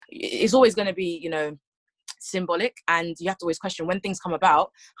it's always going to be, you know, symbolic, and you have to always question when things come about,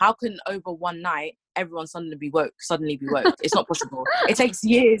 how can over one night everyone suddenly be woke? It's not possible. It takes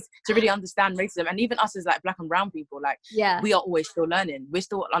years to really understand racism, and even us as like black and brown people, like we are always still learning. We're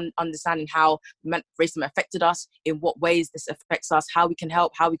still understanding how racism affected us, in what ways this affects us, how we can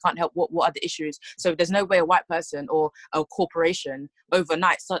help, how we can't help, what are the issues. So there's no way a white person or a corporation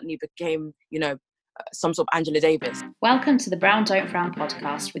overnight suddenly became, you know, some sort of Angela Davis. Welcome to the Brown Don't Frown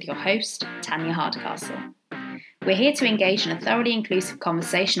podcast with your host, Tanya Hardcastle. We're here to engage in a thoroughly inclusive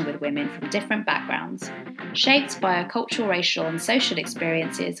conversation with women from different backgrounds. Shaped by our cultural, racial and social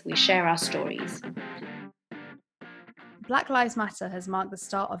experiences, we share our stories. Black Lives Matter has marked the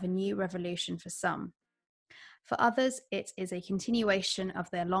start of a new revolution for some. For others, it is a continuation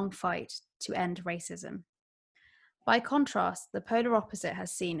of their long fight to end racism. By contrast, the polar opposite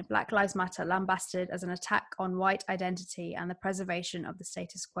has seen Black Lives Matter lambasted as an attack on white identity and the preservation of the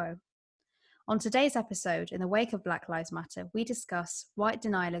status quo. On today's episode, in the wake of Black Lives Matter, we discuss white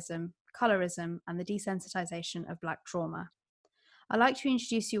denialism, colorism, and the desensitization of Black trauma. I'd like to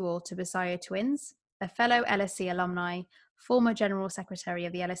introduce you all to Busayo Twins, a fellow LSE alumni, former General Secretary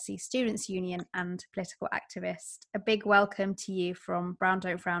of the LSE Students' Union, and political activist. A big welcome to you from Brown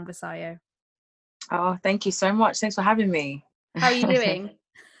Don't Frown, Busayo. Oh, thank you so much. Thanks for having me. How are you doing?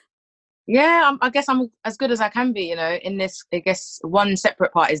 Yeah, I guess I'm as good as I can be, you know, in this. I guess one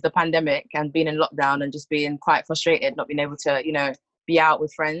separate part is the pandemic and being in lockdown and just being quite frustrated, not being able to, you know, be out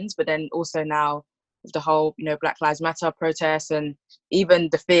with friends. But then also now with the whole, you know, Black Lives Matter protests and even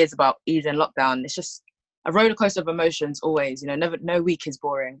the fears about easing lockdown, it's just a roller coaster of emotions always, you know, no week is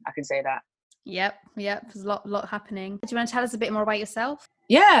boring. I can say that. Yep. There's a lot happening. Do you want to tell us a bit more about yourself?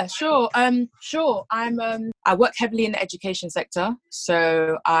 Yeah, sure. Sure. I work heavily in the education sector,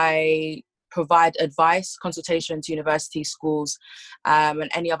 so I provide advice, consultation to universities, schools, and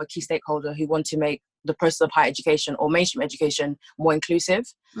any other key stakeholder who want to make the process of higher education or mainstream education more inclusive.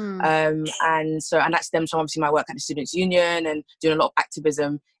 And that stems from obviously my work at the Students' Union and doing a lot of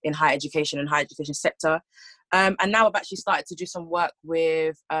activism in higher education and higher education sector. And now I've actually started to do some work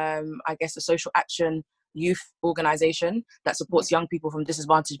with, I guess, a social action youth organisation that supports young people from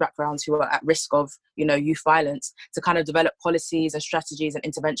disadvantaged backgrounds who are at risk of, you know, youth violence, to kind of develop policies and strategies and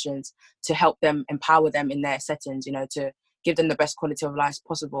interventions to help them, empower them in their settings, you know, to give them the best quality of life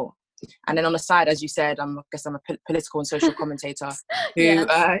possible. And then on the side, as you said, I guess I'm a political and social commentator who,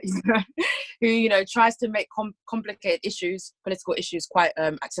 who, you know, tries to make complicated issues, political issues, quite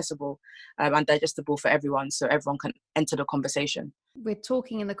accessible and digestible for everyone, so everyone can enter the conversation. We're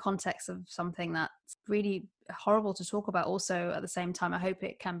talking in the context of something that's really horrible to talk about. Also, at the same time, I hope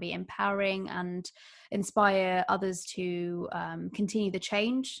it can be empowering and inspire others to continue the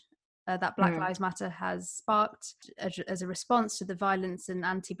change that Black Lives Matter has sparked as a response to the violence and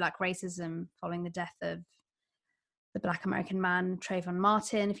anti-Black racism following the death of the Black American man Trayvon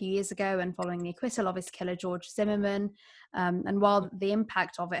Martin a few years ago, and following the acquittal of his killer George Zimmerman. And while the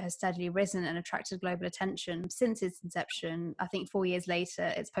impact of it has steadily risen and attracted global attention since its inception, I think 4 years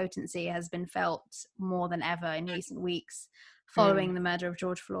later, its potency has been felt more than ever in recent weeks, following the murder of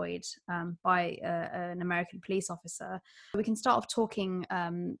George Floyd by an American police officer. We can start off talking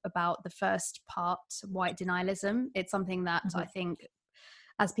about the first part, white denialism. It's something that I think,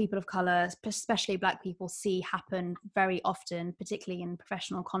 as people of colour, especially Black people, see happen very often, particularly in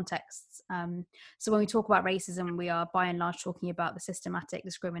professional contexts. So when we talk about racism, we are by and large talking about the systematic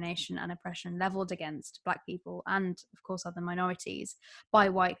discrimination and oppression levelled against Black people and, of course, other minorities by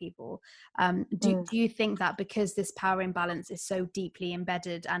white people. Do you think that because this power imbalance is so deeply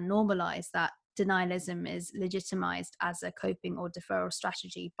embedded and normalised, that denialism is legitimised as a coping or deferral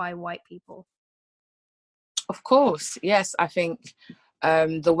strategy by white people? Of course, yes. I think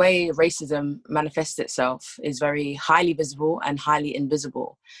the way racism manifests itself is very highly visible and highly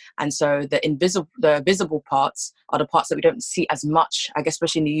invisible. And so the visible parts are the parts that we don't see as much, I guess,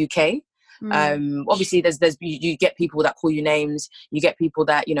 especially in the UK. Obviously, you get people that call you names, you get people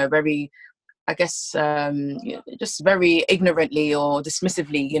that, you know, very, I guess, just very ignorantly or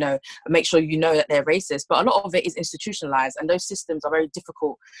dismissively, you know, make sure you know that they're racist. But a lot of it is institutionalized, and those systems are very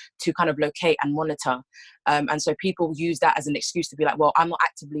difficult to kind of locate and monitor. And so people use that as an excuse to be like, well, I'm not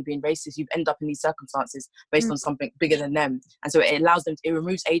actively being racist. You've ended up in these circumstances based on something bigger than them. And so it allows them, it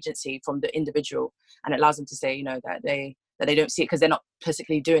removes agency from the individual, and it allows them to say, you know, that they don't see it because they're not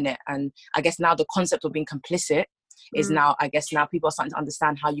physically doing it. And I guess now the concept of being complicit is now people are starting to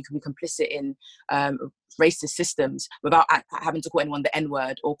understand how you can be complicit in racist systems without having to call anyone the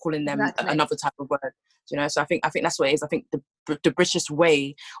N-word or calling them another type of word, you know. So I think that's what it is. I think the British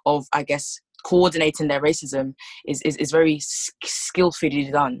way of, I guess, coordinating their racism is very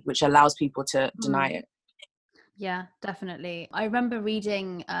skillfully done, which allows people to deny it. Yeah, definitely. I remember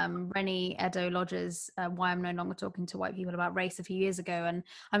reading Rennie Edo-Lodge's Why I'm No Longer Talking to White People About Race a few years ago, and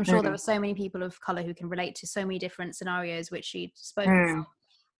I'm sure there are so many people of colour who can relate to so many different scenarios which she spoke about.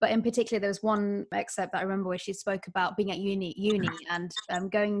 But in particular, there was one excerpt that I remember where she spoke about being at uni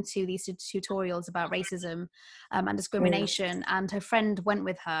and going to these tutorials about racism and discrimination. And her friend went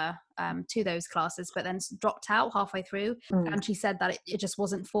with her to those classes, but then dropped out halfway through. And she said that it just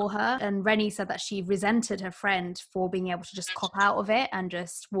wasn't for her. And Rennie said that she resented her friend for being able to just cop out of it and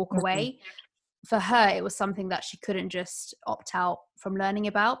just walk away. For her, it was something that she couldn't just opt out from learning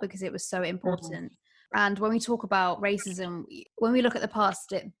about because it was so important. And when we talk about racism, when we look at the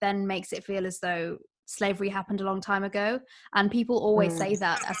past, it then makes it feel as though slavery happened a long time ago. And people always say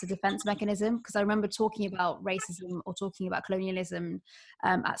that as a defense mechanism, because I remember talking about racism or talking about colonialism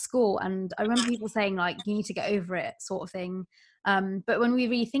at school. And I remember people saying, like, you need to get over it, sort of thing. But when we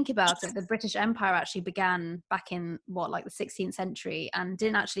really think about it, the British Empire actually began back in the 16th century and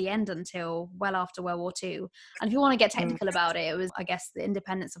didn't actually end until well after World War II. And if you want to get technical about it, it was, I guess, the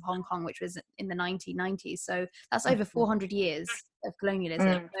independence of Hong Kong, which was in the 1990s. So that's over 400 years of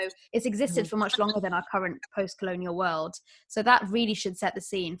colonialism. So it's existed for much longer than our current post-colonial world. So that really should set the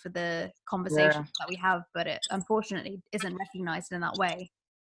scene for the conversations that we have, but it unfortunately isn't recognized in that way.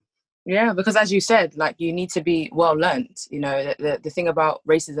 Yeah, because as you said, like, you need to be well learned. You know, the thing about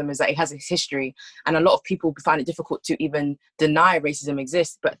racism is that it has its history, and a lot of people find it difficult to even deny racism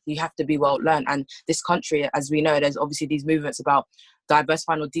exists, but you have to be well learned. And this country, as we know, there's obviously these movements about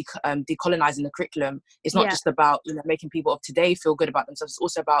diversifying or decolonizing the curriculum. It's not just about, you know, making people of today feel good about themselves. It's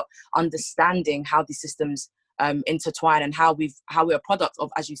also about understanding how these systems intertwine and how we're a product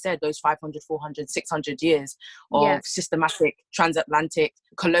of, as you said, those 500, 400, 600 years of systematic transatlantic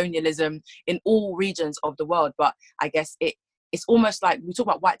colonialism in all regions of the world. But I guess it's almost like, we talk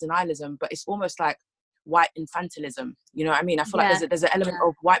about white denialism, but it's almost like white infantilism. You know what I mean? I feel like there's an element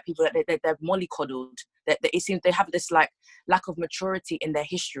of white people that they're mollycoddled, that it seems they have this like lack of maturity in their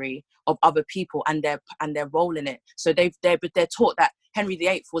history of other people and their role in it. So they're taught that Henry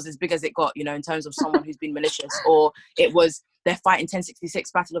VIII was as big as it got, you know, in terms of someone who's been malicious, or it was their fight in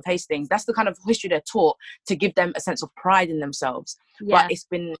 1066, Battle of Hastings. That's the kind of history they're taught to give them a sense of pride in themselves. But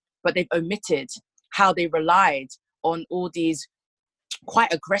they've omitted how they relied on all these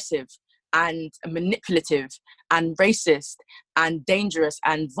quite aggressive and manipulative and racist and dangerous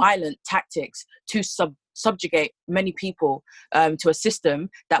and violent tactics to subjugate many people to a system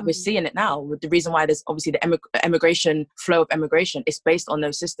that we're seeing it now. With the reason why there's obviously the flow of immigration is based on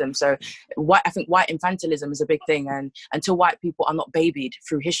those systems. So I think white infantilism is a big thing, and until white people are not babied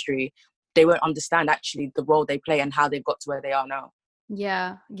through history, they won't understand actually the role they play and how they've got to where they are now.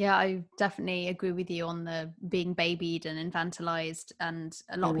 Yeah, I definitely agree with you on the being babied and infantilized. And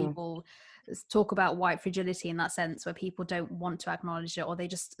a lot of people talk about white fragility in that sense, where people don't want to acknowledge it, or they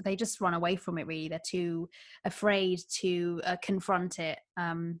just run away from it. Really, they're too afraid to confront it.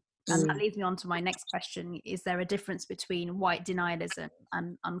 And that leads me on to my next question: is there a difference between white denialism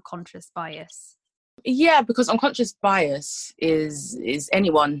and unconscious bias? Yeah, because unconscious bias is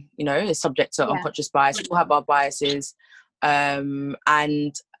anyone, you know, is subject to unconscious bias. We all have our biases.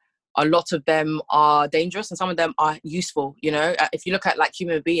 And a lot of them are dangerous and some of them are useful. You know, if you look at like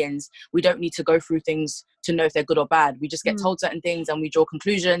human beings, we don't need to go through things to know if they're good or bad. We just get told certain things and we draw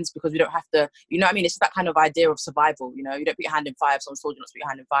conclusions because we don't have to, you know what I mean? It's that kind of idea of survival. You know, you don't put your hand in fire if someone's told you not to put your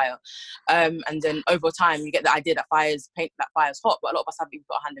hand in fire. And then over time you get the idea that fire's hot, but a lot of us haven't even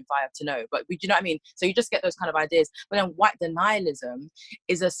put our hand in fire to know. But you know what I mean? So you just get those kind of ideas. But then white denialism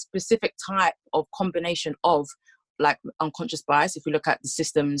is a specific type of combination of like unconscious bias. If we look at the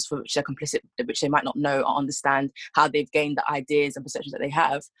systems for which they're complicit, which they might not know or understand how they've gained the ideas and perceptions that they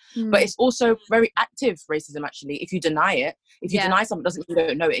have. But it's also very active racism, actually. If you deny it, if you deny something, doesn't mean you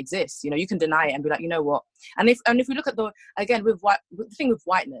don't know it exists. You know, you can deny it and be like, you know what? And if we look at the thing with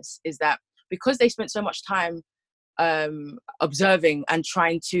whiteness is that because they spent so much time observing and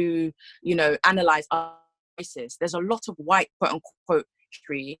trying to, you know, analyze our races, there's a lot of white quote unquote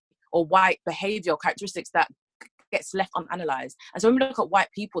history or white behavioral characteristics that gets left unanalyzed. And so when we look at white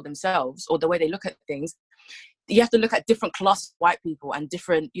people themselves or the way they look at things, you have to look at different classes of white people and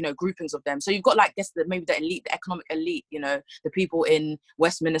different, you know, groupings of them. So you've got like, maybe the elite, the economic elite, you know, the people in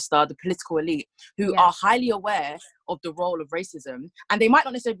Westminster, the political elite, who are highly aware of the role of racism. And they might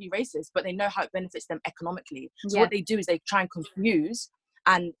not necessarily be racist, but they know how it benefits them economically. So what they do is they try and confuse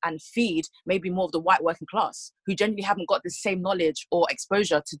and feed maybe more of the white working class who generally haven't got the same knowledge or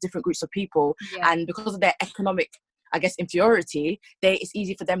exposure to different groups of people. And because of their economic I guess, inferiority, it's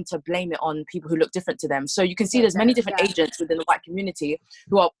easy for them to blame it on people who look different to them. So you can see there's many different agents within the white community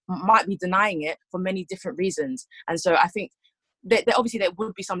who might be denying it for many different reasons. And so I think obviously there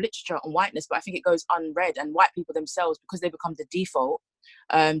would be some literature on whiteness, but I think it goes unread, and white people themselves, because they become the default,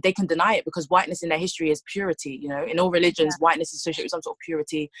 they can deny it, because whiteness in their history is purity. You know, in all religions, whiteness is associated with some sort of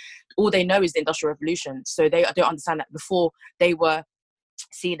purity. All they know is the Industrial Revolution, so they don't understand that before they were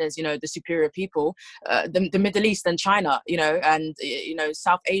seen as, you know, the superior people, the Middle East and China, you know, and, you know,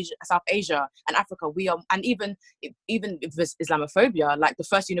 South Asia and Africa, we are, and even if there's Islamophobia, like the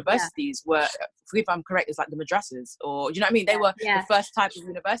first universities were, if I'm correct, it's like the madrasas, or, you know what I mean, they were the first type of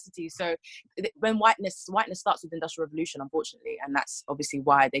university. So when whiteness starts with the Industrial Revolution, unfortunately, and that's obviously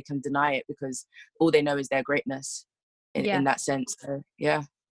why they can deny it, because all they know is their greatness in that sense. So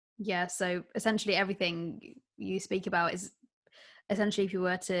so essentially everything you speak about is, essentially, if you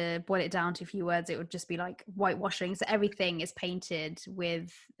were to boil it down to a few words, it would just be like whitewashing. So everything is painted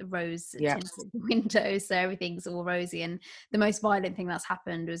with rose tinted windows, so everything's all rosy. And the most violent thing that's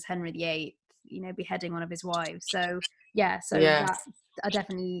happened was Henry VIII, you know, beheading one of his wives. So that I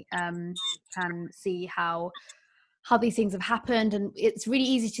definitely can see how these things have happened, and it's really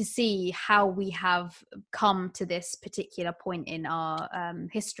easy to see how we have come to this particular point in our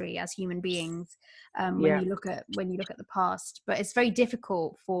history as human beings, when you look at the past. But it's very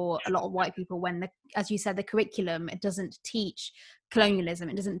difficult for a lot of white people when, as you said, the curriculum, it doesn't teach colonialism,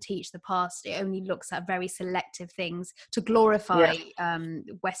 it doesn't teach the past, it only looks at very selective things to glorify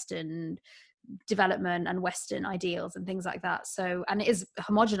Western development and Western ideals and things like that. So, and it is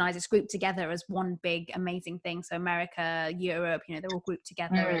homogenized, it's grouped together as one big amazing thing. So America, Europe, you know, they're all grouped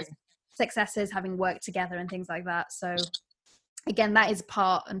together as successes, having worked together and things like that. So again, that is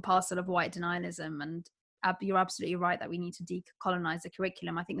part and parcel of white denialism, and you're absolutely right that we need to decolonize the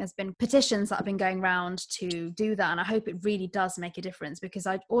curriculum. I think there's been petitions that have been going around to do that, and I hope it really does make a difference, because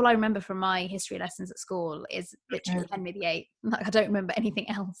all I remember from my history lessons at school is literally Henry VIII. Like, I don't remember anything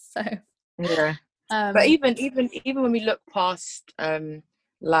else. So but even when we look past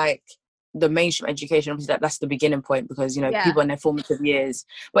like the mainstream education, obviously that's the beginning point, because, you know, people in their formative years.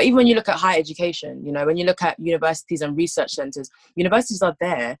 But even when you look at higher education, you know, when you look at universities and research centers, universities are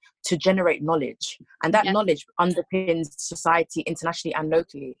there to generate knowledge, and that knowledge underpins society internationally and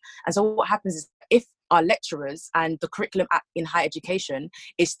locally. And so what happens is, if our lecturers and the curriculum in higher education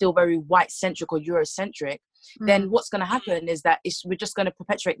is still very white centric or Eurocentric, then what's going to happen is that we're just going to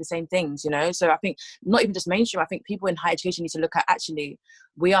perpetuate the same things, you know. So I think not even just mainstream, I think people in higher education need to look at, actually,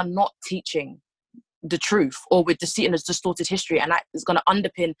 we are not teaching the truth, or we're seeing a distorted history, and that is going to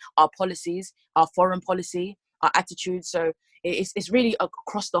underpin our policies, our foreign policy, our attitudes. So it's really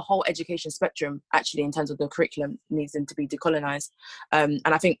across the whole education spectrum, actually, in terms of the curriculum needs them to be decolonized. And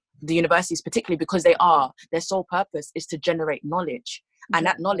I think the universities, particularly because their sole purpose is to generate knowledge, and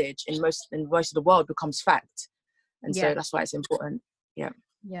that knowledge in most of the world becomes fact. And so that's why it's important.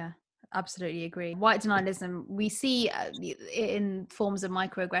 Absolutely agree. White denialism, we see in forms of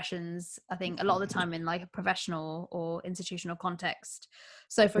microaggressions, I think a lot of the time in like a professional or institutional context.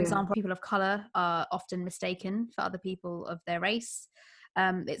 So for example, people of color are often mistaken for other people of their race.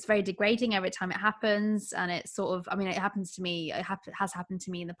 It's very degrading every time it happens, and it's sort of, I mean, it happens to me, has happened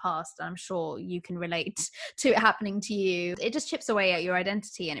to me in the past, and I'm sure you can relate to it happening to you. It just chips away at your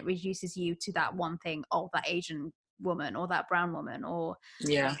identity, and it reduces you to that one thing, that Asian woman or that brown woman, or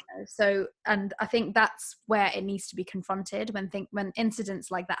so. And I think that's where it needs to be confronted when incidents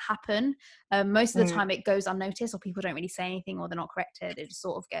like that happen. Most of the time it goes unnoticed, or people don't really say anything, or they're not corrected. It just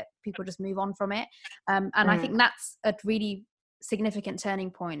sort of people just move on from it. And I think that's a really significant turning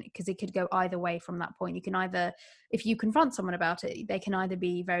point, because it could go either way from that point. You can either, if you confront someone about it, they can either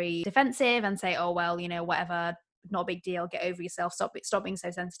be very defensive and say, oh well, you know, whatever, not a big deal, get over yourself, stop being so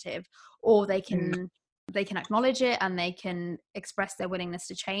sensitive, or they can acknowledge it, and they can express their willingness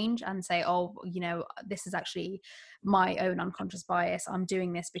to change and say, oh, you know, this is actually my own unconscious bias, I'm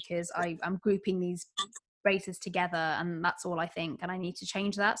doing this because I'm grouping these races together, and that's all I think, and I need to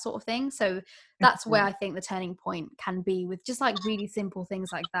change that, sort of thing. So that's where I think the turning point can be, with just like really simple things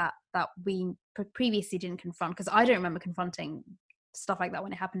like that we previously didn't confront, because I don't remember confronting stuff like that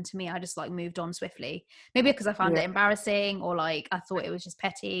when it happened to me. I just like moved on swiftly, maybe because I found it embarrassing, or like I thought it was just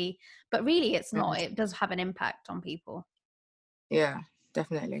petty, but really it's not. It does have an impact on people.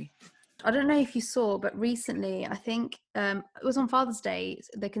 Definitely. I don't know if you saw, but recently, I think it was on Father's Day,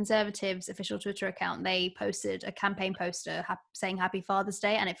 the Conservatives' official Twitter account, they posted a campaign poster saying Happy Father's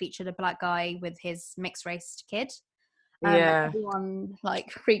Day, and it featured a black guy with his mixed race kid. Yeah. Everyone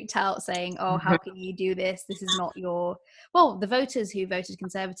like freaked out saying, oh, how can you do this? This is not your, well, the voters who voted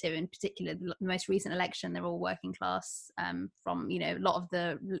Conservative in particular, the most recent election, they're all working class, from, you know, a lot of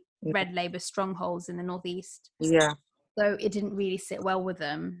the red Labour strongholds in the northeast. Yeah. So it didn't really sit well with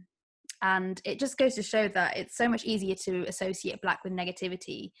them. And it just goes to show that it's so much easier to associate black with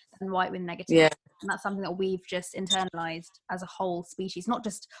negativity than white with negativity. Yeah. And that's something that we've just internalized as a whole species, not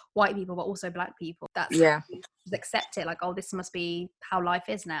just white people, but also black people. That's just accept it, like, oh, this must be how life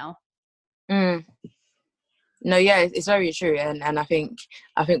is now. No, yeah, it's very true. And I think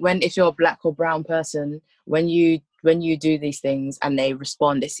if you're a black or brown person, when you do these things and they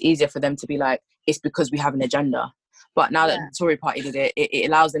respond, it's easier for them to be like, it's because we have an agenda. But now that the Tory party did it, it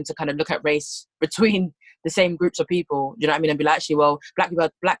allows them to kind of look at race between the same groups of people, you know what I mean, and be like, actually, well, black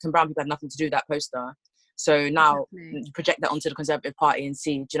and brown people had nothing to do with that poster. So now you project that onto the Conservative Party and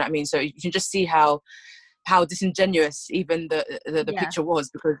see, do you know what I mean? So you can just see how disingenuous even the picture was,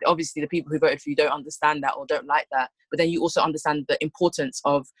 because obviously the people who voted for you don't understand that or don't like that. But then you also understand the importance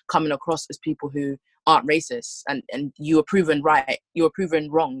of coming across as people who aren't racist, and you were proven right, you were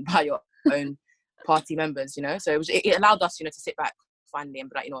proven wrong by your own party members, you know. So it allowed us, you know, to sit back finally and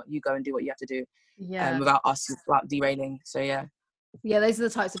be like, you know what, you go and do what you have to do, without derailing. So yeah, those are the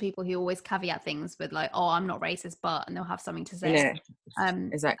types of people who always caveat things with like, oh, I'm not racist, but, and they'll have something to say.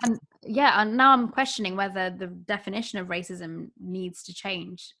 Exactly. And now I'm questioning whether the definition of racism needs to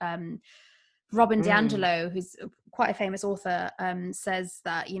change. Robin DiAngelo, who's quite a famous author, says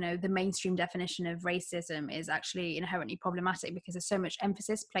that, you know, the mainstream definition of racism is actually inherently problematic because there's so much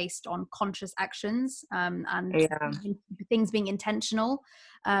emphasis placed on conscious actions, and things being intentional.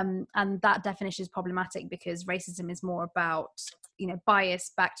 And that definition is problematic because racism is more about, you know,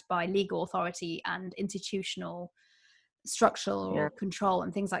 bias backed by legal authority and institutional structural control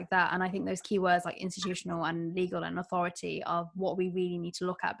and things like that. And I think those keywords like institutional and legal and authority are what we really need to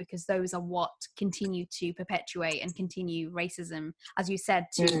look at, because those are what continue to perpetuate and continue racism, as you said,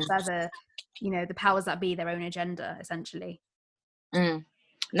 to further, you know, the powers that be, their own agenda, essentially.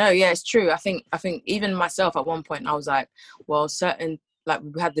 No, yeah, it's true. I think even myself at one point I was like, well, certain, like,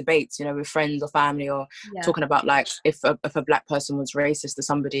 we had debates, you know, with friends or family, or talking about like if a black person was racist to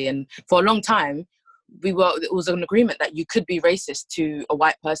somebody, and for a long time it was an agreement that you could be racist to a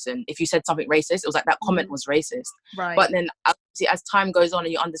white person. If you said something racist, it was like that comment was racist. Right. But then as time goes on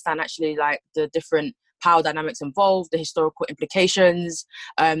and you understand actually like the different power dynamics involved, the historical implications,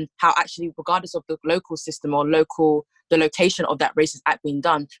 how actually regardless of the local system or the location of that racist act being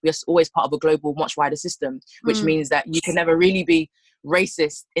done, we are always part of a global, much wider system, which means that you can never really be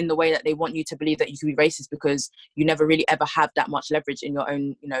racist in the way that they want you to believe that you can be racist, because you never really ever have that much leverage in your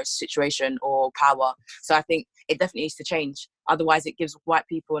own, you know, situation or power. So I think it definitely needs to change. Otherwise it gives white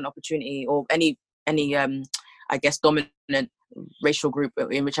people an opportunity, or any I guess dominant racial group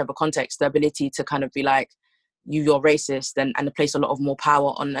in whichever context, the ability to kind of be like, you're racist, and place a lot of more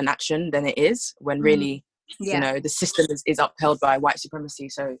power on an action than it is, when really you know, the system is upheld by white supremacy.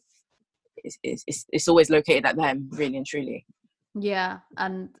 So it's always located at them, really and truly. Yeah,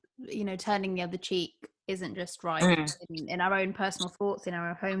 and, you know, turning the other cheek isn't just right in our own personal thoughts, in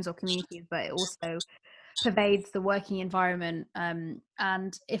our own homes or communities, but it also pervades the working environment.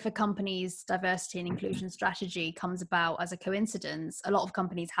 And if a company's diversity and inclusion strategy comes about as a coincidence, a lot of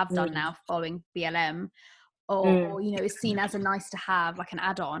companies have done now following BLM, or you know, is seen as a nice to have, like an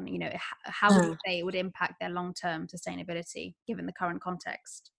add-on, you know, how would you say it would impact their long-term sustainability given the current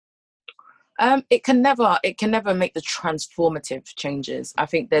context? It can never make the transformative changes. I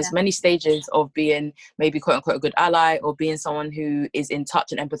think there's many stages of being maybe quote unquote a good ally, or being someone who is in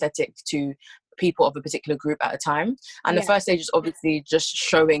touch and empathetic to people of a particular group at a time. And the first stage is obviously just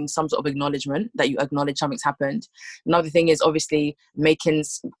showing some sort of acknowledgement that you acknowledge something's happened. Another thing is obviously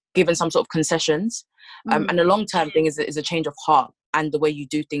giving some sort of concessions. And the long-term thing is a change of heart and the way you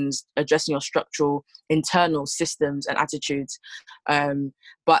do things, addressing your structural internal systems and attitudes.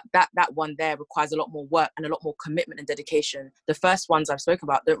 But that one there requires a lot more work and a lot more commitment and dedication. The first ones I've spoken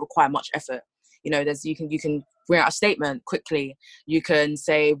about don't require much effort. You know, you can bring out a statement quickly. You can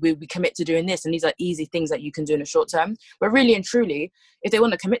say, we commit to doing this. And these are easy things that you can do in the short term. But really and truly, if they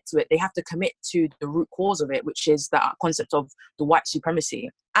want to commit to it, they have to commit to the root cause of it, which is that concept of the white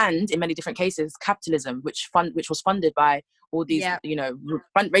supremacy. And in many different cases, capitalism, which was funded by all these, you know,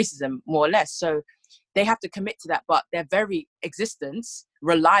 racism, more or less. So they have to commit to that, but their very existence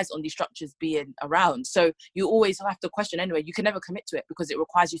relies on these structures being around. So you always have to question anyway. You can never commit to it because it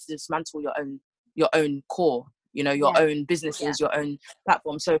requires you to dismantle your own core, you know, your own businesses, your own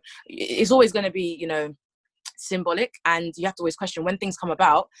platform. So it's always going to be, you know, symbolic, and you have to always question when things come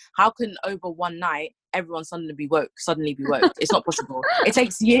about, how can over one night everyone suddenly be woke? It's not possible. It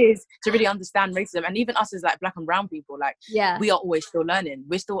takes years to really understand racism, and even us as like black and brown people, like we are always still learning.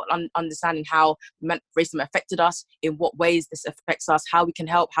 We're still understanding how racism affected us, in what ways this affects us, how we can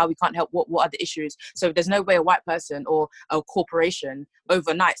help, how we can't help, what are the issues. So there's no way a white person or a corporation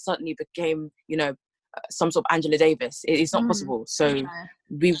overnight suddenly became, you know, some sort of Angela Davis. It's not possible. So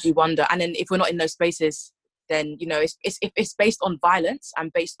we wonder, and then if we're not in those spaces, then, you know, if it's based on violence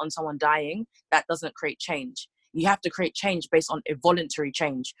and based on someone dying, that doesn't create change. You have to create change based on a voluntary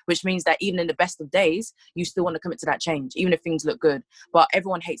change, which means that even in the best of days, you still want to commit to that change, even if things look good. But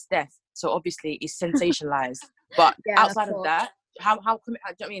everyone hates death, so obviously it's sensationalized. But outside of that, how do you know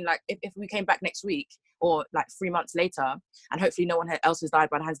what I mean? Like, if we came back next week or like 3 months later, and hopefully no one else has died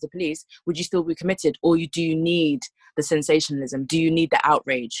by the hands of the police, would you still be committed? Or do you need the sensationalism? Do you need the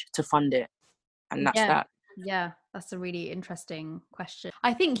outrage to fund it? And that's that. Yeah, that's a really interesting question.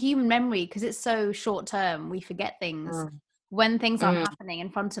 I think human memory, because it's so short term, we forget things. When things aren't happening in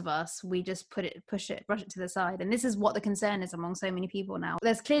front of us, we just brush it to the side. And this is what the concern is among so many people now.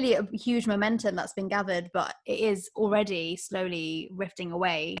 There's clearly a huge momentum that's been gathered, but it is already slowly rifting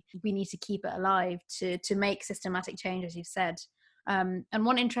away. We need to keep it alive to make systematic change, as you've said. And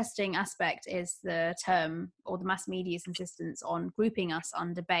one interesting aspect is the term, or the mass media's insistence on grouping us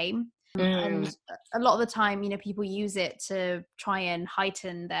under BAME. And a lot of the time, you know, people use it to try and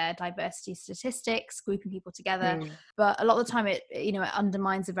heighten their diversity statistics, grouping people together. But a lot of the time it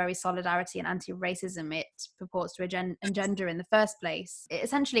undermines the very solidarity and anti-racism it purports to engender in the first place. It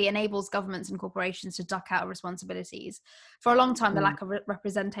essentially enables governments and corporations to duck out of responsibilities. For a long time, the lack of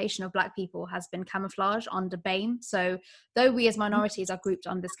representation of Black people has been camouflaged under BAME. So though we as minorities are grouped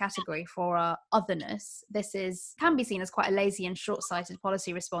under this category for our otherness, this can be seen as quite a lazy and short-sighted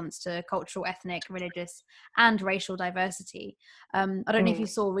policy response to cultural, ethnic, religious and racial diversity. I don't know if you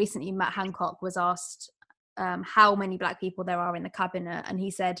saw recently, Matt Hancock was asked how many Black people there are in the cabinet, and he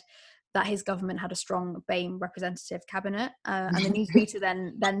said that his government had a strong BAME representative cabinet, and the news reader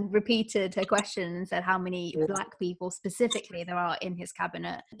then repeated her question and said how many Black people specifically there are in his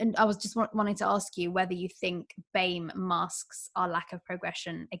cabinet. And I was just wanting to ask you whether you think BAME masks our lack of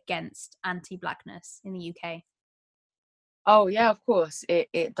progression against anti-Blackness in the UK. Oh yeah, of course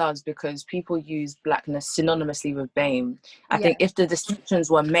it does, because people use Blackness synonymously with BAME. I think if the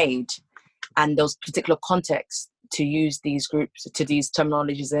distinctions were made and there was particular context to use these groups, to these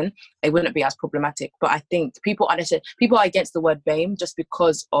terminologies in, it wouldn't be as problematic. But I think people are against the word BAME just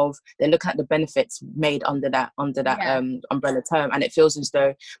because of they're looking at the benefits made under that umbrella term, and it feels as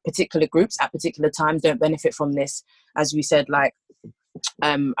though particular groups at particular times don't benefit from this, as we said, like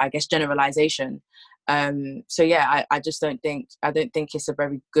I guess generalization. So yeah, I don't think it's a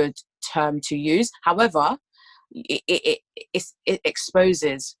very good term to use. However, it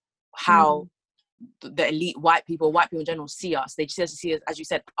exposes how the elite white people in general see us. They just see us, as you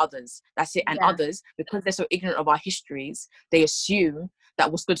said, others. That's it. And others, because they're so ignorant of our histories, they assume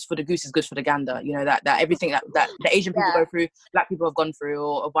that what's good for the goose is good for the gander. You know, that everything that the Asian people go through, Black people have gone through,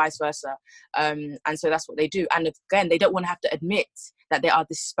 or vice versa. And so that's what they do. And again, they don't want to have to admit that there are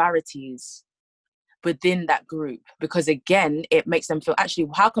disparities within that group, because again it makes them feel, actually,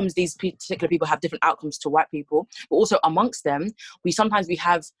 how comes these particular people have different outcomes to white people? But also amongst them, we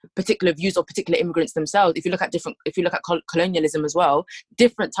have particular views of particular immigrants themselves. If you look at colonialism as well,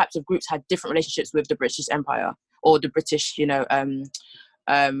 different types of groups had different relationships with the British Empire, or the British, you know,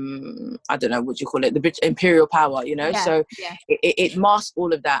 I don't know what you call it, the British imperial power, you know. It masks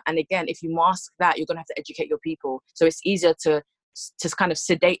all of that. And again, if you mask that, you're gonna have to educate your people. So it's easier to kind of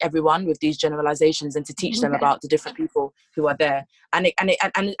sedate everyone with these generalizations and to teach them about the different people who are there. And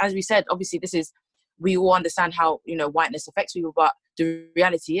as we said, obviously we all understand how, you know, whiteness affects people, but the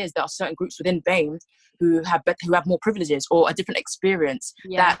reality is there are certain groups within BAME who have more privileges or a different experience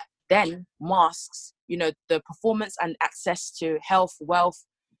that then masks, you know, the performance and access to health, wealth,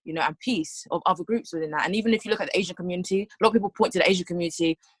 you know, and peace of other groups within that. And even if you look at the Asian community, a lot of people point to the Asian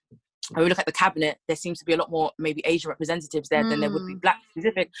community. When we look at the cabinet, there seems to be a lot more maybe Asian representatives there than there would be Black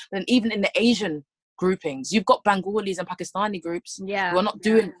specific. And even in the Asian groupings, you've got Bengalis and Pakistani groups who are not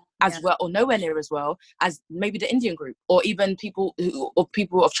doing as well, or nowhere near as well as maybe the Indian group, or even people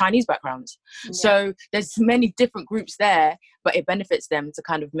of Chinese backgrounds. So there's many different groups there, but it benefits them to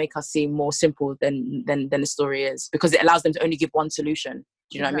kind of make us seem more simple than the story is, because it allows them to only give one solution.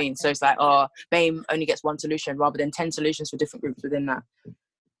 Do you know what I mean? So it's like, BAME only gets one solution rather than 10 solutions for different groups within that.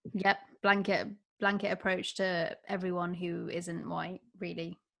 Yep, blanket approach to everyone who isn't white,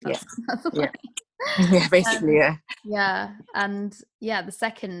 really. That's Yeah, basically, Yeah, and yeah, the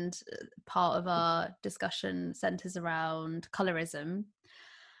second part of our discussion centers around colorism.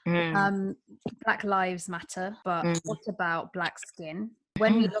 Mm, Um, Black lives matter, but mm, what about black skin?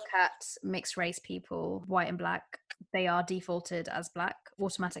 When we mm, look at mixed race people, white and black, they are defaulted as black,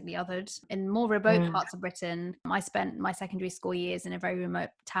 automatically othered. In more remote mm, parts of Britain, I spent my secondary school years in a very remote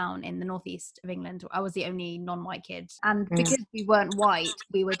town in the northeast of England. I was the only non-white kid, and mm, because we weren't white,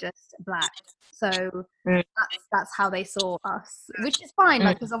 we were just black. So mm, that's how they saw us, which is fine. mm.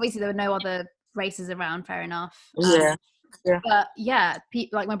 Like, because obviously there were no other races around. Fair enough. Yeah, yeah. But yeah,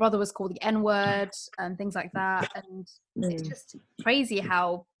 like my brother was called the N word and things like that, and it's Mm, just crazy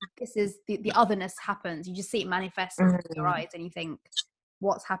how this is the otherness happens. You just see it manifest in front of your mm, eyes, and you think,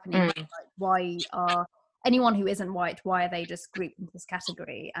 what's happening? mm, Like, why are anyone who isn't white? Why are they just grouped into this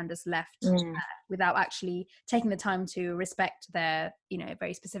category and just left mm, without actually taking the time to respect their,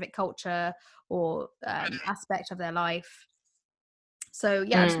 very specific culture or aspect of their life? So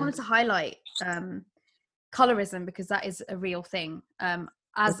yeah, I just mm, wanted to highlight colorism because that is a real thing.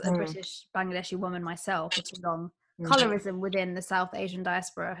 As a mhm, British Bangladeshi woman myself for too long, mm, colorism within the South Asian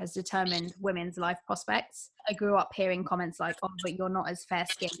diaspora has determined women's life prospects. I grew up hearing comments like, "Oh, but you're not as fair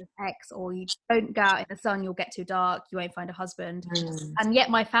skinned as X," or "You don't go out in the sun, you'll get too dark, you won't find a husband." mm, And yet,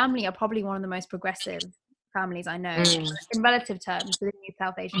 my family are probably one of the most progressive families I know mm, in relative terms within the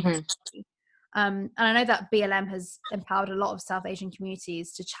South Asian mhm, community. And I know that BLM has empowered a lot of South Asian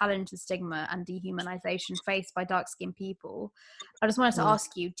communities to challenge the stigma and dehumanization faced by dark-skinned people. I just wanted to mm.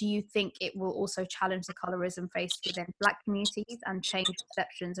 ask you, do you think it will also challenge the colorism faced within Black communities and change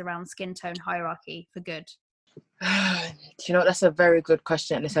perceptions around skin tone hierarchy for good? That's a very good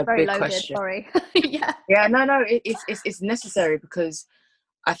question, and it's a Very big loaded, question. sorry. Yeah. Yeah, no, it's necessary because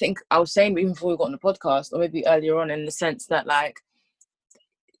I think I was saying even before we got on the podcast, or maybe earlier on, in the sense that like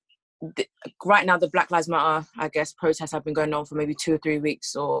the, right now the Black Lives Matter, I guess, protests have been going on for maybe 2 or 3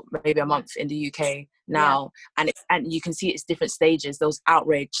 weeks or maybe a Yeah. month in the UK Yeah. now, and you can see it's different stages. There was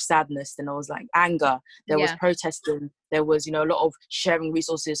outrage, sadness, then there was like anger, there was Yeah. protesting, there was a lot of sharing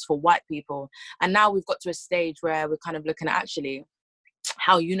resources for white people, and now we've got to a stage where we're kind of looking at actually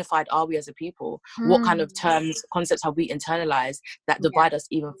how unified are we as a people? What kind of Mm. terms, concepts have we internalized that Yeah. divide us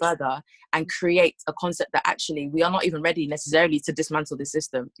even further and create a concept that actually we are not even ready necessarily to dismantle this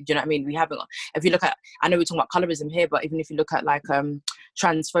system? Do you know what I mean? We haven't. If you look at, I know we're talking about colorism here, but even if you look at like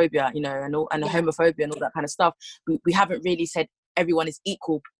transphobia, and Yeah. homophobia and all that kind of stuff, we haven't really said everyone is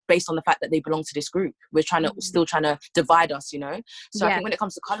equal based on the fact that they belong to this group. We're Mm. still trying to divide us, So I Yeah. think when it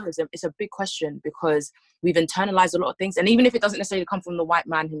comes to colorism, it's a big question because we've internalized a lot of things. And even if it doesn't necessarily come from the white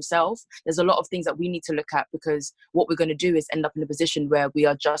man himself, there's a lot of things that we need to look at, because what we're going to do is end up in a position where we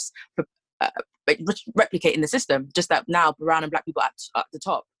are just uh, replicating the system, just that now brown and black people at the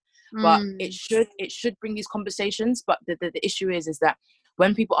top. But Mm. it should bring these conversations. But the issue is that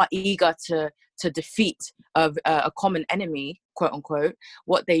when people are eager to defeat a common enemy, quote unquote,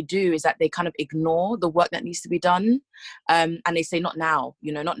 what they do is that they kind of ignore the work that needs to be done, and they say not now,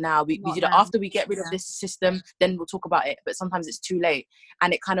 not now. We Not do that now. after we get rid of Yeah. this system, then we'll talk about it. But sometimes it's too late,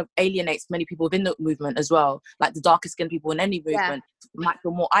 and it kind of alienates many people within the movement as well. Like the darker skinned people in any Yeah. movement might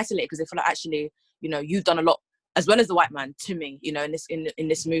feel more isolated because they feel like actually, you've done a lot as well as the white man to me, in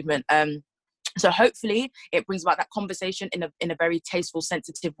this movement. So hopefully it brings about that conversation in a very tasteful,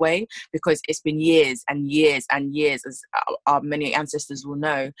 sensitive way, because it's been years and years and years, as our many ancestors will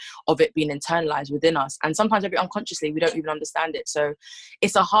know, of it being internalized within us, and sometimes maybe unconsciously we don't even understand it. So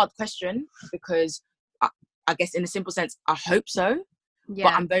it's a hard question because I guess in a simple sense I hope so, but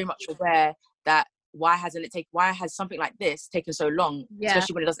Yeah. I'm very much aware that why has something like this taken so long, Yeah.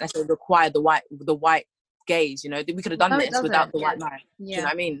 especially when it doesn't necessarily require the white gaze. We could have done No, it this without doesn't. the Yeah. white man. Do you know Yeah.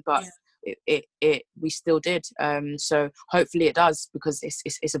 what I mean? But we still did. So hopefully it does, because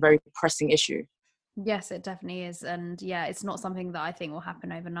it's a very pressing issue. Yes, it definitely is. And yeah, it's not something that I think will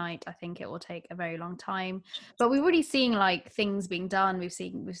happen overnight. I think it will take a very long time. But we're already seeing like things being done. We've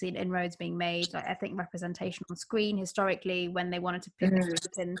seen inroads being made, like ethnic representation on screen. Historically, when they wanted to pick a Mm,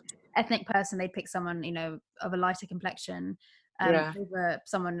 certain ethnic person, they'd pick someone, of a lighter complexion, yeah. over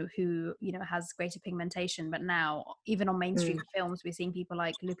someone who, has greater pigmentation. But now, even on mainstream Mm, films, we're seeing people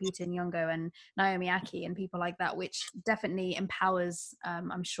like Lupita Nyong'o and Naomi Aki and people like that, which definitely empowers,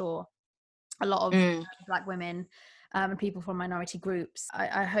 I'm sure, a lot of mm, Black women, and people from minority groups.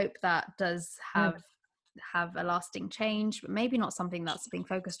 I hope that does mm, have a lasting change, but maybe not something that's being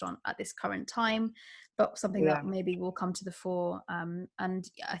focused on at this current time, but something yeah. that maybe will come to the fore. And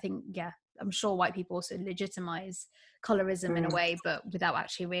I think, yeah, I'm sure white people also legitimize colorism in a way, but without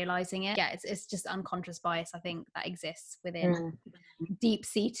actually realizing it. Yeah, it's just unconscious bias, I think, that exists within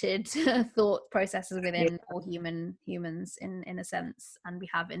deep-seated thought processes within all humans in a sense, and we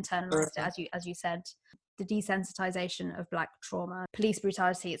have internalized it, as you said. The desensitization of Black trauma, police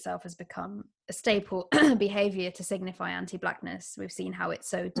brutality itself has become a staple behavior to signify anti-Blackness. We've seen how it's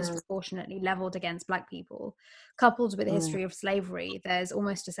so disproportionately leveled against Black people. Coupled with a history of slavery, there's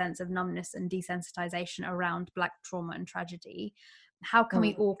almost a sense of numbness and desensitization around Black trauma and tragedy. How can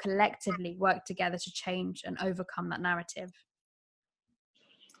we all collectively work together to change and overcome that narrative?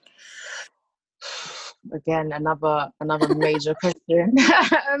 Again, another major question.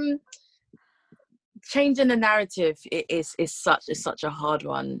 Changing the narrative is such a hard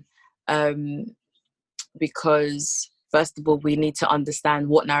one, because first of all, we need to understand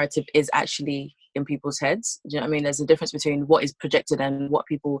what narrative is actually in people's heads. Do you know what I mean? There's a difference between what is projected and what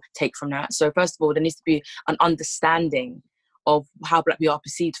people take from that. So first of all, there needs to be an understanding of how Black people are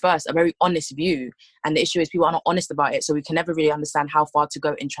perceived first, a very honest view. And the issue is people are not honest about it, so we can never really understand how far to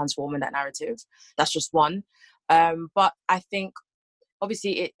go in transforming that narrative. That's just one. But I think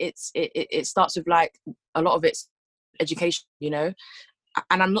obviously it starts with, like, a lot of it's education, you know.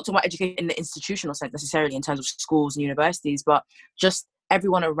 And I'm not talking about education in the institutional sense necessarily in terms of schools and universities, but just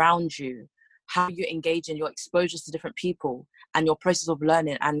everyone around you, how you engage in your exposures to different people and your process of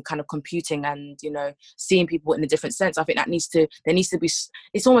learning and kind of computing and, you know, seeing people in a different sense. I think there needs to be,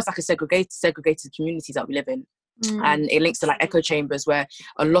 it's almost like a segregated communities that we live in. And it links to like echo chambers, where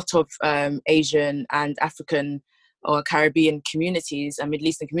a lot of Asian and African or Caribbean communities and Middle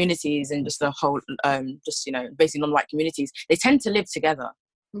Eastern communities and just the whole, just, you know, basically non-white communities, they tend to live together.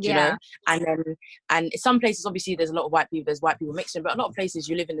 You know, and in some places obviously there's a lot of white people, there's white people mixing, but a lot of places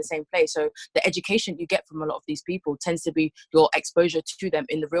you live in the same place, so the education you get from a lot of these people tends to be your exposure to them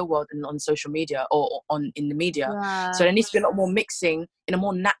in the real world and on social media or in the media. So there needs to be a lot more mixing in a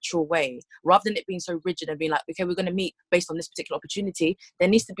more natural way, rather than it being so rigid and being like, okay, we're going to meet based on this particular opportunity. There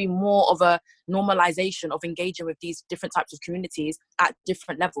needs to be more of a normalization of engaging with these different types of communities at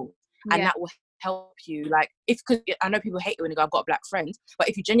different levels, and that will help you. Like, because I know people hate it when you go, I've got a Black friend, but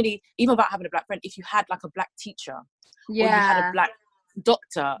if you genuinely, even without having a Black friend, if you had like a Black teacher, or you had a Black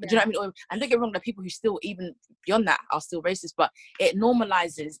doctor, do you know what I mean? And don't get me wrong, there are people who still, even beyond that, are still racist, but it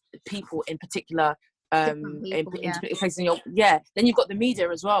normalizes people in particular in places in your, then you've got the media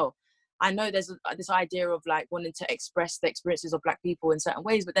as well. I know there's this idea of like wanting to express the experiences of Black people in certain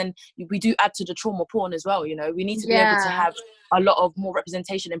ways, but then we do add to the trauma porn as well. You know, we need to be able to have a lot of more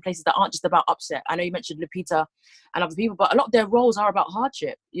representation in places that aren't just about upset. I know you mentioned Lupita and other people, but a lot of their roles are about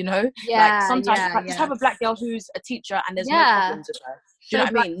hardship, you know? Like sometimes just have a Black girl who's a teacher and there's no problems with her. Do you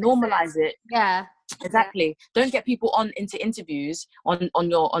know what I mean? Normalize it. Exactly. Don't get people into interviews on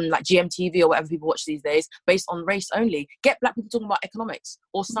like GMTV or whatever people watch these days based on race only. Get Black people talking about economics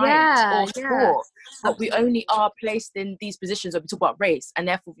or science or sport. But we only are placed in these positions where we talk about race, and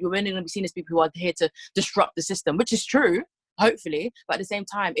therefore you're only going to be seen as people who are here to disrupt the system, which is true, hopefully, but at the same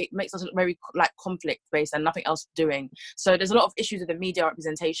time it makes us look very like conflict based and nothing else doing. So there's a lot of issues with the media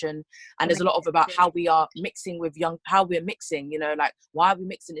representation, and there's a lot of about how we are mixing with how we're mixing, you know, like why are we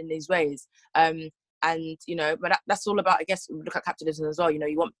mixing in these ways. And you know, but that's all about, I guess, look at capitalism as well. You know,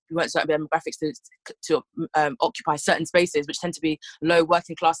 you want certain demographics to occupy certain spaces, which tend to be low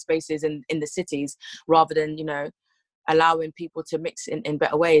working class spaces in the cities, rather than, you know, allowing people to mix in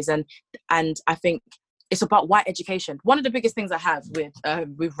better ways. And I think it's about white education. One of the biggest things I have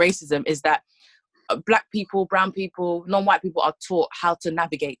with racism is that Black people, brown people, non-white people are taught how to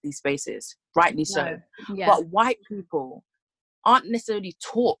navigate these spaces, rightly so. But white people aren't necessarily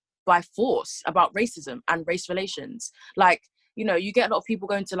taught by force about racism and race relations. Like, you know, you get a lot of people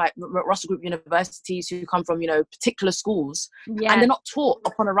going to like Russell Group universities who come from, you know, particular schools, and they're not taught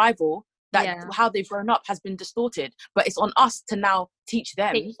upon arrival that how they've grown up has been distorted. But it's on us to now teach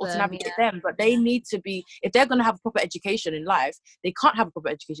them or to navigate them. But they need to be, if they're going to have a proper education in life, they can't have a proper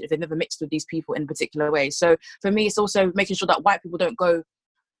education if they've never mixed with these people in a particular way. So for me, it's also making sure that white people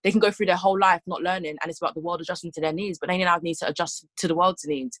they can go through their whole life not learning, and it's about the world adjusting to their needs, but they now need to adjust to the world's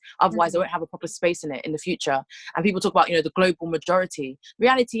needs. Otherwise, they won't have a proper space in it in the future. And people talk about, you know, the global majority.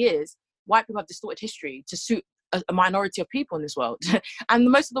 Reality is, white people have distorted history to suit a minority of people in this world,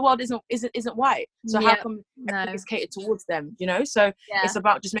 and most of the world isn't white. So how come it's catered towards them? You know, so it's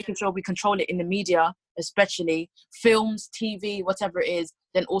about just making sure we control it in the media, especially films, TV, whatever it is.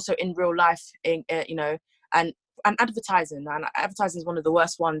 Then also in real life, in you know, and advertising. And advertising is one of the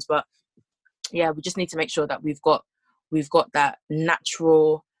worst ones. But yeah, we just need to make sure that we've got that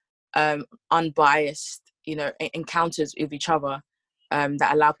natural, unbiased, you know, encounters with each other.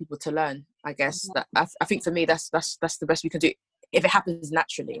 that allow people to learn. I guess that I think for me that's the best we can do if it happens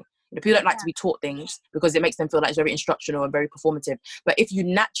naturally. You know, people don't like to be taught things because it makes them feel like it's very instructional and very performative. But if you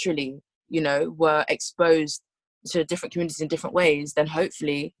naturally, you know, were exposed to different communities in different ways, then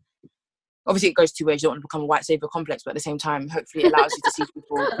hopefully, obviously it goes two ways. You don't want to become a white savior complex, but at the same time, hopefully it allows you to see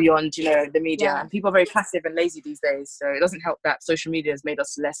people beyond, you know, the media. And people are very passive and lazy these days, so it doesn't help that social media has made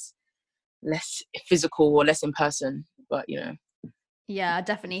us less physical or less in person. But you know, yeah, I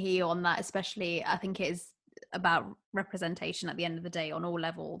definitely hear you on that. Especially, I think it is about representation at the end of the day on all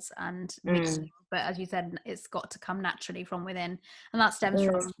levels, and but as you said, it's got to come naturally from within, and that stems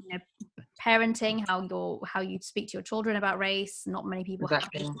from, you know, parenting, how you speak to your children about race. Not many people have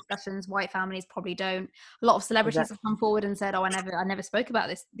these discussions. White families probably don't. A lot of celebrities have come forward and said, oh, I never spoke about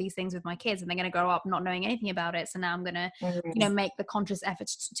these things with my kids, and they're going to grow up not knowing anything about it, so now I'm going to you know, make the conscious effort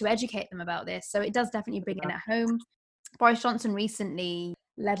to educate them about this. So it does definitely begin at home. Boris Johnson recently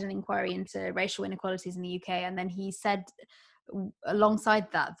led an inquiry into racial inequalities in the UK, and then he said alongside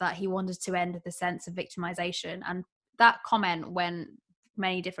that he wanted to end the sense of victimization. And that comment went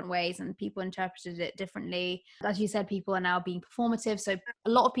many different ways and people interpreted it differently. As you said, people are now being performative. So a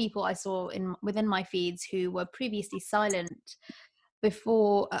lot of people I saw within my feeds who were previously silent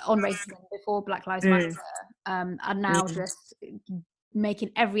before on racism, before Black Lives Matter, are now just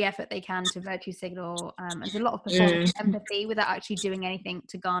making every effort they can to virtue signal, and there's a lot of performative empathy without actually doing anything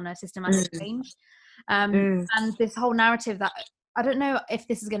to garner systematic change. And this whole narrative that, I don't know if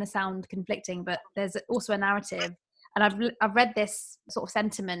this is going to sound conflicting, but there's also a narrative, and I've read this sort of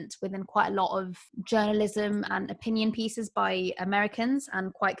sentiment within quite a lot of journalism and opinion pieces by Americans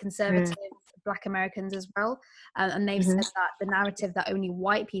and quite conservative Black Americans as well, and they've said that the narrative that only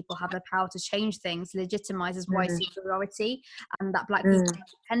white people have the power to change things legitimizes white superiority, and that Black people are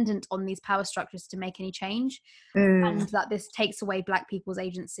dependent on these power structures to make any change, and that this takes away Black people's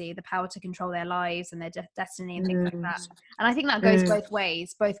agency, the power to control their lives and their destiny and things like that. And I think that goes both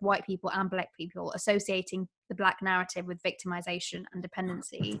ways, both white people and Black people associating the Black narrative with victimization and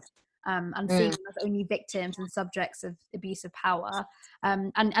dependency, and seeing them as only victims and subjects of abuse of power.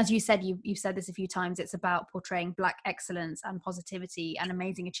 And as you said, you've said this a few times, it's about portraying Black excellence and positivity and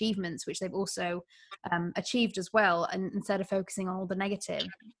amazing achievements, which they've also achieved as well, and instead of focusing on all the negative.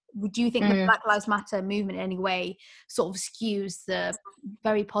 Would you think the Black Lives Matter movement in any way sort of skews the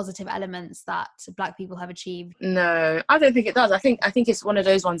very positive elements that Black people have achieved? No, I don't think it does. I think it's one of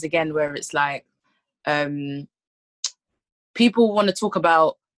those ones again where it's like people want to talk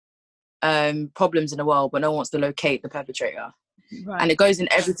about problems in the world, but no one wants to locate the perpetrator. Right. And it goes in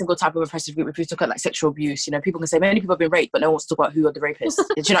every single type of oppressive group. If you talk about like sexual abuse, you know, people can say many people have been raped, but no one wants to talk about who are the rapists. Do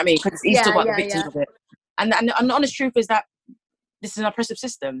you know what I mean? Because it's easy to talk about the victims of it. And the honest truth is that this is an oppressive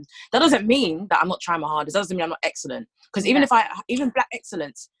system. That doesn't mean that I'm not trying my hardest. That doesn't mean I'm not excellent. Because even Black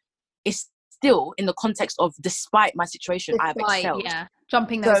excellence is still in the context of despite my situation, I have excelled.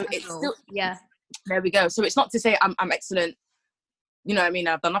 Jumping those hurdles. There we go. So it's not to say I'm excellent. You know what I mean?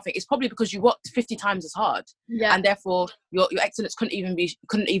 I've done nothing. It's probably because you worked 50 times as hard, and therefore your excellence couldn't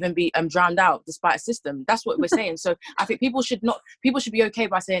even be drowned out despite a system. That's what we're saying. So I think people should be okay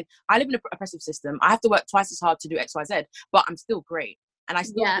by saying, I live in an oppressive system. I have to work twice as hard to do X, Y, Z, but I'm still great, and I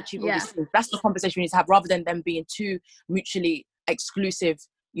still achieve all these things. That's the conversation we need to have, rather than them being two mutually exclusive,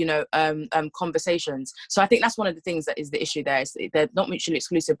 you know, conversations. So I think that's one of the things that is the issue there. They're not mutually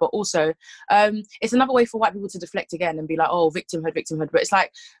exclusive, but also it's another way for white people to deflect again and be like, oh, victimhood. But it's like,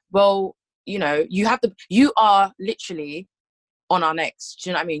 well, you know, you are literally on our necks. Do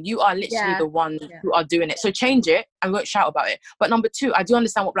you know what I mean? You are literally the one who are doing it. So change it and we won't shout about it. But number two, I do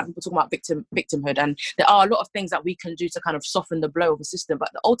understand what Black people talk about victimhood, and there are a lot of things that we can do to kind of soften the blow of the system. But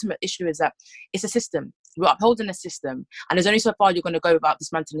the ultimate issue is that it's a system. We're upholding a system, and there's only so far you're going to go without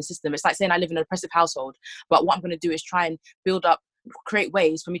dismantling the system. It's like saying I live in an oppressive household, but what I'm going to do is try and create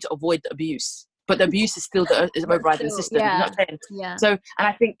ways for me to avoid the abuse. But the abuse is still is overriding the system. You know what I'm saying? Yeah. So, and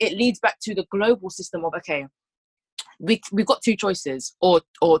I think it leads back to the global system of, okay, we've got two choices, or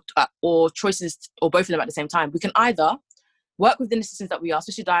choices, or both of them at the same time. We can either work within the systems that we are,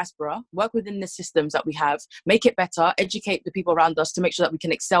 especially diaspora, work within the systems that we have, make it better, educate the people around us to make sure that we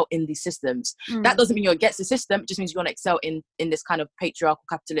can excel in these systems. That doesn't mean you're against the system, it just means you want to excel in this kind of patriarchal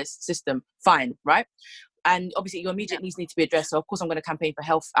capitalist system. Fine, right? And obviously your immediate needs need to be addressed. So of course I'm going to campaign for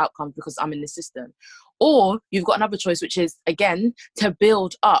health outcomes because I'm in this system. Or you've got another choice, which is, again, to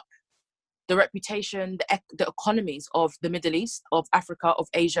build up the reputation, the economies of the Middle East, of Africa, of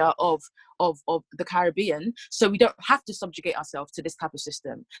Asia, of the Caribbean, so we don't have to subjugate ourselves to this type of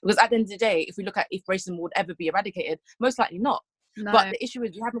system. Because at the end of the day, if we look at if racism would ever be eradicated, most likely not. No. But the issue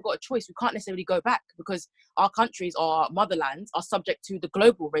is we haven't got a choice. We can't necessarily go back because our countries or our motherlands are subject to the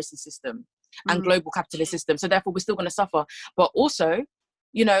global racist system and global capitalist system. So therefore, we're still going to suffer. But also,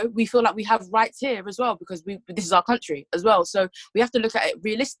 you know, we feel like we have rights here as well because this is our country as well. So we have to look at it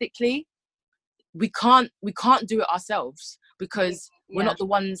realistically. We can't do it ourselves because we're not the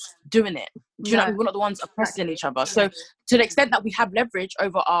ones doing it. Do you know what I mean? We're not the ones oppressing each other. So to the extent that we have leverage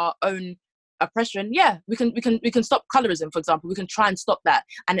over our own oppression, we can stop colorism, for example. We can try and stop that,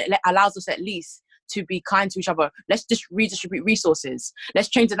 and it allows us at least to be kind to each other. Let's just redistribute resources. Let's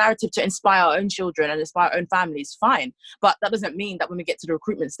change the narrative to inspire our own children and inspire our own families. Fine, but that doesn't mean that when we get to the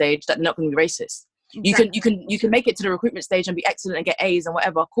recruitment stage that they're not going to be racist. Exactly. You can make it to the recruitment stage and be excellent and get A's and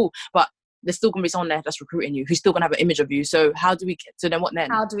whatever, cool. But there's still going to be someone there that's recruiting you who's still going to have an image of you. So how do we get, so then what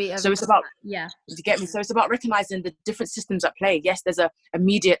then? How do we so it's about, you get me? So it's about recognizing the different systems at play. Yes, there's a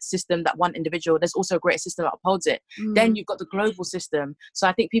immediate system that one individual, there's also a greater system that upholds it. Then you've got the global system. So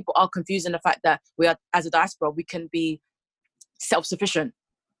I think people are confusing the fact that we are, as a diaspora, we can be self-sufficient,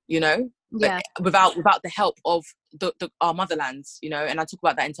 you know, without the help of our motherlands, you know, and I talk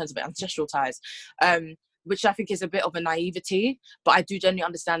about that in terms of ancestral ties. Which I think is a bit of a naivety, but I do genuinely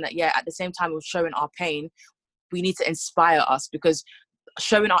understand that, at the same time of showing our pain, we need to inspire us, because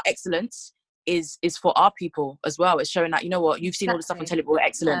showing our excellence is for our people as well. It's showing that, you know what, you've seen all the stuff on television, we're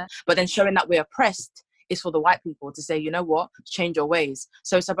excellent, but then showing that we're oppressed is for the white people to say, you know what, change your ways.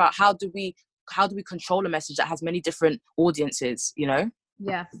 So it's about how do we control a message that has many different audiences, you know?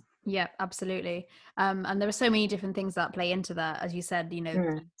 Yeah, absolutely. And there are so many different things that play into that, as you said, you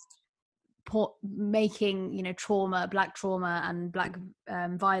know, making, you know, black trauma and black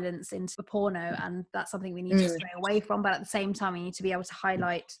violence into a porno, and that's something we need to stray away from. But at the same time, we need to be able to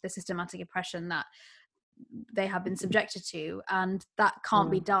highlight the systematic oppression that they have been subjected to, and that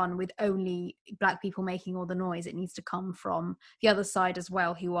can't be done with only black people making all the noise. It needs to come from the other side as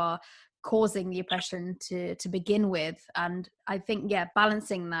well, who are causing the oppression to begin with. And I think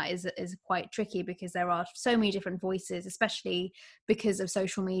balancing that is quite tricky, because there are so many different voices, especially because of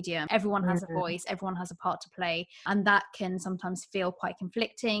social media. Everyone has a voice, everyone has a part to play, and that can sometimes feel quite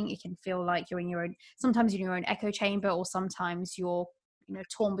conflicting. It can feel like you're in your own, sometimes you're in your own echo chamber, or sometimes you're, you know,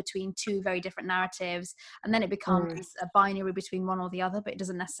 torn between two very different narratives, and then it becomes a binary between one or the other. But it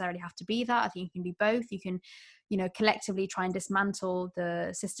doesn't necessarily have to be that. I think you can be both. You can, you know, collectively try and dismantle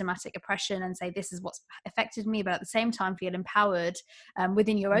the systematic oppression and say, this is what's affected me, but at the same time feel empowered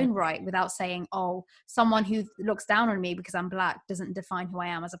within your own right, without saying, oh, someone who looks down on me because I'm black doesn't define who I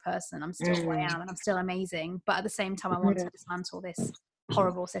am as a person. I'm still who I am, and I'm still amazing. But at the same time, I want to dismantle this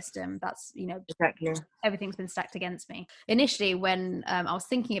horrible system that's, you know, everything's been stacked against me. Initially, when I was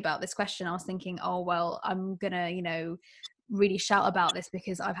thinking about this question, I was thinking, oh, well, I'm gonna, you know, really shout about this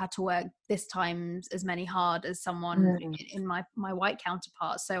because I've had to work this times as many hard as someone in my white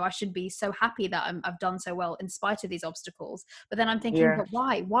counterpart, so I should be so happy that I've done so well in spite of these obstacles. But then I'm thinking, but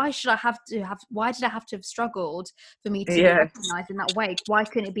why did I have to have struggled for me to be recognized in that way? Why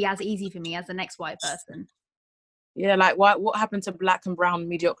couldn't it be as easy for me as the next white person? Like what happened to black and brown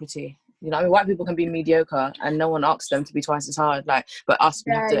mediocrity? You know, I mean, white people can be mediocre and no one asks them to be twice as hard, like, but us,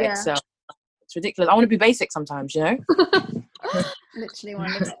 we have to excel. It's ridiculous. I want to be basic sometimes, you know. Literally want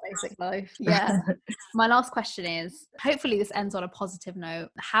to live that basic life. My last question is, hopefully this ends on a positive note,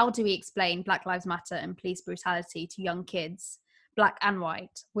 how do we explain Black Lives Matter and police brutality to young kids, black and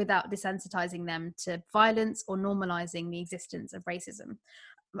white, without desensitizing them to violence or normalizing the existence of racism?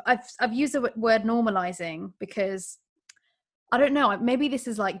 I've used the word normalizing because I don't know, maybe this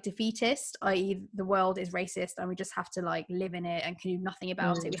is like defeatist, i.e. the world is racist and we just have to like live in it and can do nothing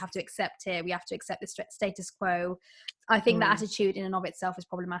about it. We have to accept it. We have to accept the status quo. I think that attitude in and of itself is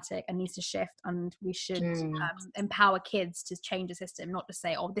problematic and needs to shift, and we should empower kids to change the system, not to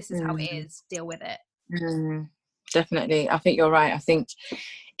say, oh, this is how it is, deal with it. Definitely. I think you're right. I think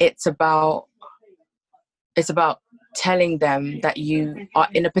it's about telling them that you are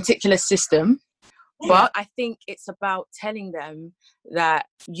in a particular system, but I think it's about telling them that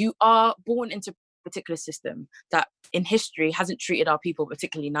you are born into a particular system that in history hasn't treated our people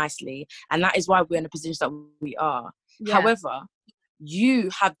particularly nicely, and that is why we're in the position that we are. However, you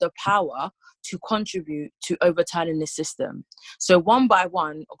have the power to contribute to overturning this system. So one by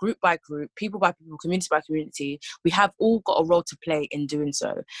one, group by group, people by people, community by community, we have all got a role to play in doing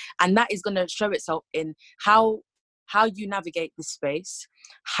so. And that is going to show itself in how you navigate this space,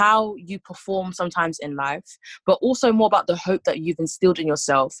 how you perform sometimes in life, but also more about the hope that you've instilled in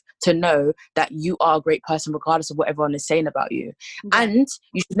yourself to know that you are a great person regardless of what everyone is saying about you. And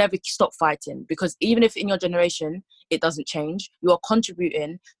you should never stop fighting, because even if in your generation it doesn't change, you are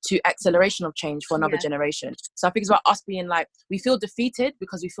contributing to acceleration of change for another generation. So I think it's about us being like, we feel defeated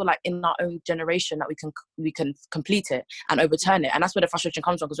because we feel like in our own generation that we can complete it and overturn it. And that's where the frustration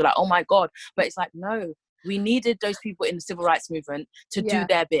comes from, because we're like, oh my God. But it's like, no, we needed those people in the civil rights movement to do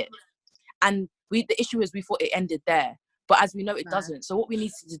their bit. And the issue is we thought it ended there. But as we know, it doesn't. So what we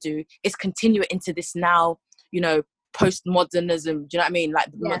need to do is continue it into this now, postmodernism. Do you know what I mean?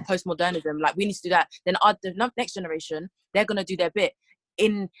 Like postmodernism. Like we need to do that. Then the next generation, they're going to do their bit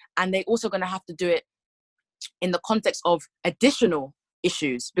and they're also going to have to do it in the context of additional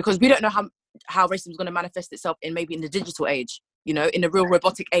issues, because we don't know how racism is going to manifest itself in maybe in the digital age, in the real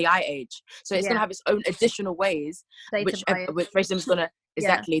robotic AI age. So it's going to have its own additional ways, which racism is going to,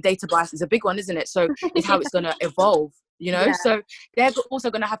 data bias is a big one, isn't it? So it's how it's going to evolve, So they're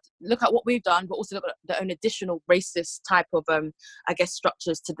also going to have to look at what we've done, but also look at their own additional racist type of,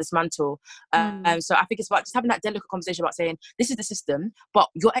 structures to dismantle. So I think it's about just having that delicate conversation about saying, this is the system, but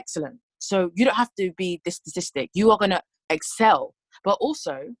you're excellent. So you don't have to be this statistic. You are going to excel, but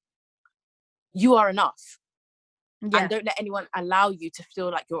also you are enough. And don't let anyone allow you to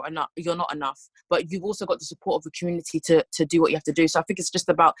feel like you're not enough. But you've also got the support of the community to do what you have to do. So I think it's just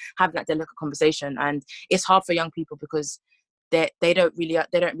about having that delicate conversation. And it's hard for young people because they don't really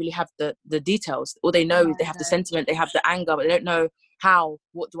have the details. All they know is they have the sentiment, they have the anger, but they don't know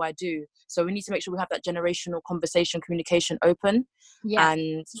what do I do? So we need to make sure we have that generational conversation, communication open.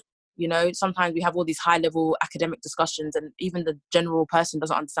 And sometimes we have all these high-level academic discussions, and even the general person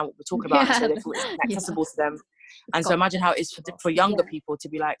doesn't understand what we're talking about, and so they feel it's inaccessible to them. And so imagine how it is for younger people to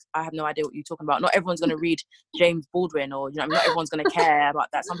be like, I have no idea what you're talking about. Not everyone's going to read James Baldwin, or not everyone's going to care about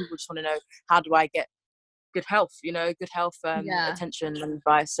that. Some people just want to know, how do I get good health? Attention and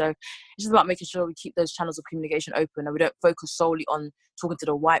advice. So it's just about making sure we keep those channels of communication open, and we don't focus solely on talking to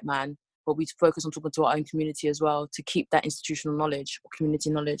the white man, but we focus on talking to our own community as well, to keep that institutional knowledge or community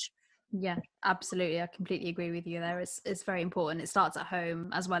knowledge. Yeah, absolutely. I completely agree with you there. It's very important. It starts at home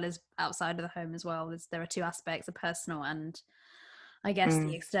as well as outside of the home as well. There are two aspects, the personal and I guess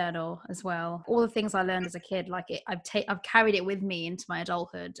the external as well. All the things I learned as a kid, like I've carried it with me into my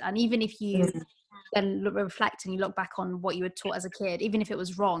adulthood. And even if you then reflect and you look back on what you were taught as a kid, even if it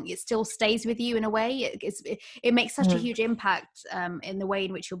was wrong, it still stays with you in a way. It makes such a huge impact in the way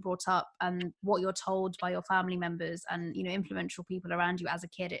in which you're brought up and what you're told by your family members and influential people around you as a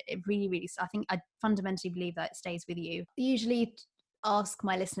kid. It really, really, I think I fundamentally believe that it stays with you. I usually ask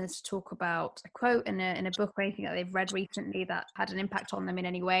my listeners to talk about a quote in a book or anything that they've read recently that had an impact on them in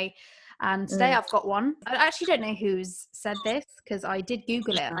any way. And today I've got one. I actually don't know who's said this because I did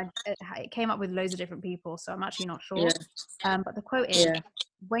Google it. It came up with loads of different people, so I'm actually not sure. But the quote is,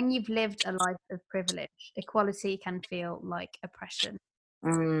 when you've lived a life of privilege, equality can feel like oppression.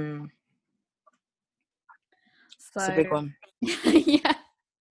 It's a big one. Yeah.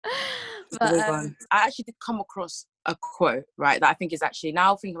 But, I actually did come across a quote, right, that I think is actually,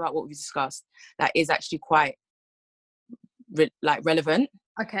 now thinking about what we discussed, that is actually quite relevant.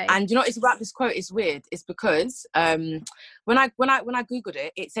 Okay. And it's about this quote, it's weird. It's because when I Googled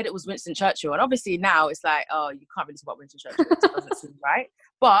it, it said it was Winston Churchill. And obviously now it's like, oh, you can't really talk about Winston Churchill. It doesn't seem right.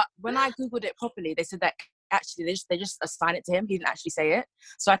 But when I Googled it properly, they said that actually they just assign it to him. He didn't actually say it.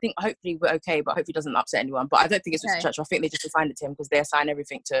 So I think hopefully we're okay, but hopefully it doesn't upset anyone. But I don't think it's Winston Churchill. I think they just assigned it to him because they assign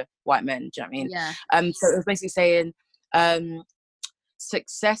everything to white men. Do you know what I mean? Yeah. So it was basically saying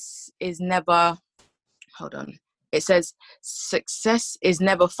success is never, hold on. It says, success is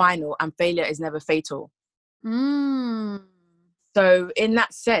never final and failure is never fatal. So in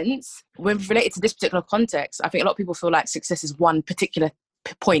that sense, when related to this particular context, I think a lot of people feel like success is one particular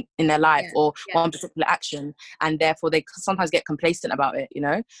point in their life or one particular action, and therefore they sometimes get complacent about it,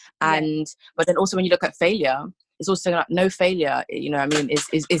 but then also when you look at failure, it's also like no failure,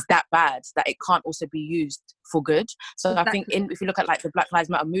 is that bad that it can't also be used for good. So exactly. I think if you look at like the Black Lives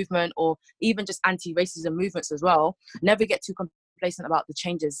Matter movement or even just anti-racism movements as well, never get too complacent about the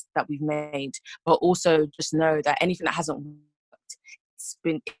changes that we've made, but also just know that anything that hasn't worked, it's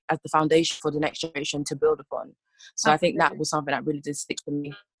been as the foundation for the next generation to build upon. So Absolutely. I think that was something that really did stick to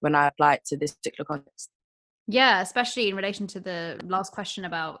me when I applied to this particular context. Yeah, especially in relation to the last question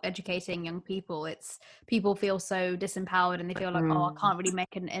about educating young people. It's people feel so disempowered and they feel like, oh, I can't really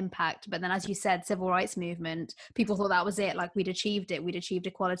make an impact. But then, as you said, civil rights movement, people thought that was it. Like we'd achieved it. We'd achieved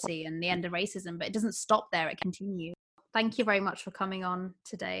equality and the end of racism. But it doesn't stop there. It continues. Thank you very much for coming on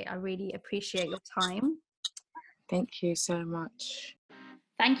today. I really appreciate your time. Thank you so much.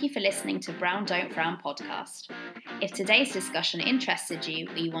 Thank you for listening to Brown Don't Frown podcast. If today's discussion interested you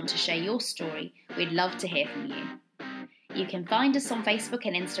or you want to share your story, we'd love to hear from you. You can find us on Facebook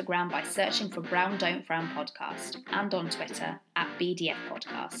and Instagram by searching for Brown Don't Frown Podcast and on Twitter at BDF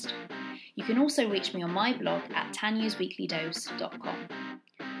Podcast. You can also reach me on my blog at tanyasweeklydose.com.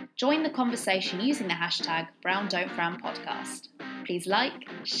 Join the conversation using the hashtag Brown Don't Frown Podcast. Please like,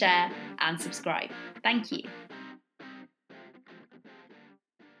 share and subscribe. Thank you.